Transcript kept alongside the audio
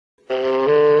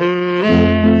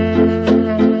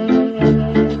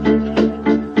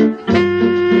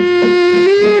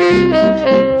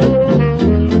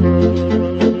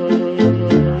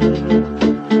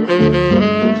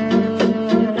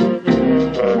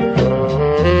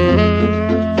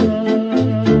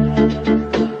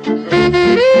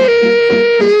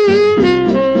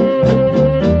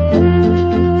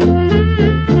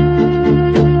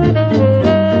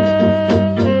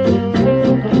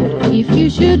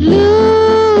should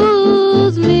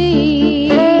lose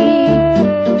me,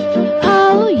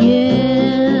 oh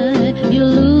yeah, you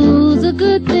lose a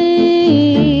good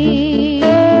thing.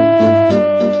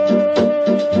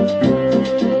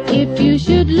 If you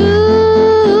should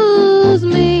lose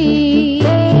me,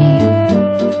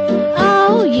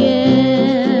 oh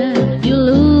yeah, you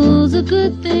lose a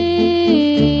good thing.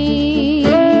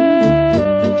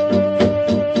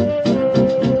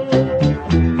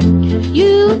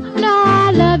 You know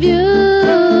I love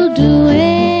you, do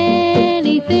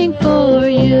anything for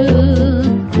you.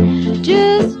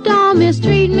 Just don't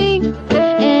mistreat me,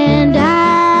 and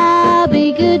I'll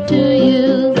be good to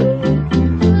you.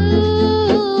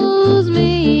 Lose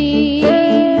me,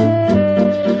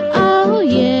 oh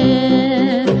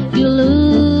yeah, you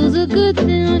lose a good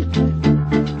thing.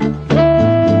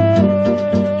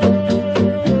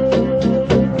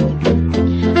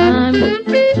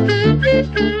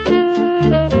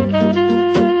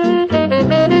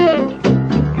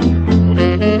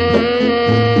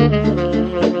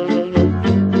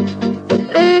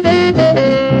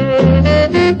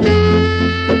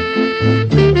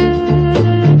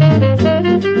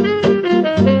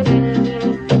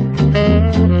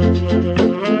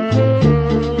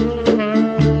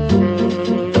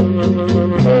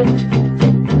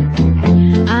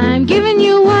 I'm giving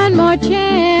you one more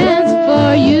chance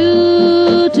for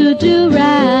you to do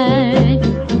right.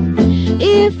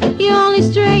 If you only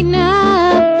straighten out